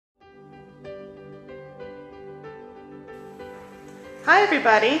Hi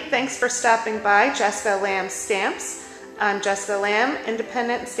everybody, thanks for stopping by Jessica Lamb Stamps. I'm Jessica Lamb,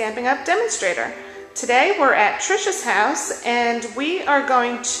 independent Stampin' Up! Demonstrator. Today we're at Trisha's house and we are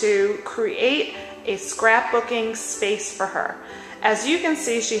going to create a scrapbooking space for her. As you can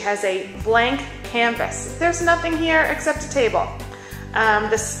see, she has a blank canvas. There's nothing here except a table.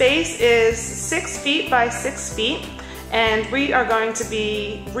 The space is 6 feet by 6 feet and we are going to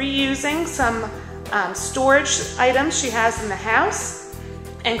be reusing some storage items she has in the house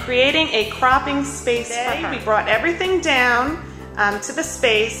and creating a cropping space for her. We brought everything down to the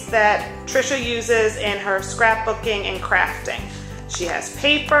space that Trisha uses in her scrapbooking and crafting. She has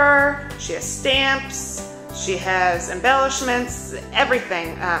paper, she has stamps, she has embellishments,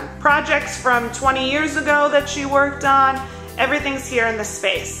 everything. Projects from 20 years ago that she worked on, everything's here in the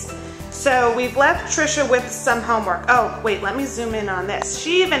space. So we've left Trisha with some homework. Oh, wait, let me zoom in on this.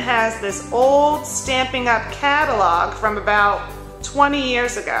 She even has this old Stampin' Up! Catalog from about 20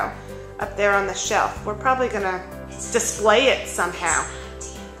 years ago up there on the shelf. We're probably gonna display it somehow.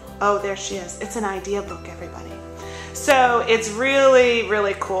 Oh, there she is. It's an idea book, everybody. So it's really,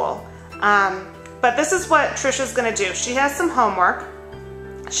 really cool. But this is what Trisha's gonna do. She has some homework.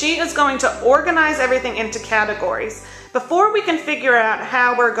 She is going to organize everything into categories. Before we can figure out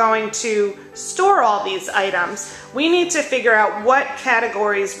how we're going to store all these items, we need to figure out what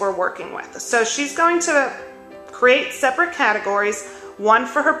categories we're working with. So she's going to create separate categories, one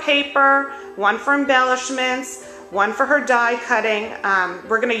for her paper, one for embellishments, one for her die cutting.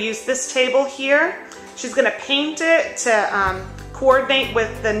 We're going to use this table here. She's going to paint it to coordinate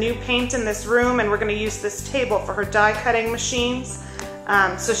with the new paint in this room, and we're going to use this table for her die cutting machines.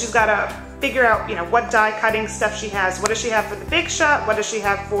 So she's got to figure out, what die cutting stuff she has. What does she have for the Big Shot? What does she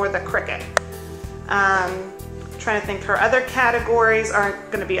have for the Cricut? Trying to think, her other categories are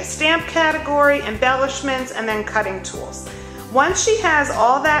going to be a stamp category, embellishments, and then cutting tools. Once she has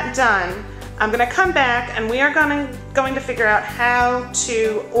all that done, I'm going to come back and we are going to figure out how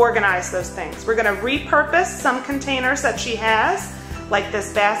to organize those things. We're going to repurpose some containers that she has, like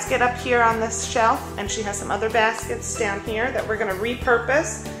this basket up here on this shelf, and she has some other baskets down here that we're going to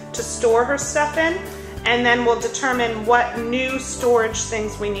repurpose to store her stuff in, and then we'll determine what new storage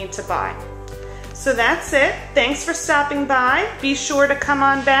things we need to buy. So that's it. Thanks for stopping by. Be sure to come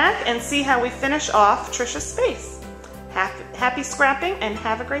on back and see how we finish off Trisha's space. Happy scrapping and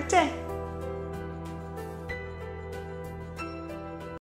have a great day.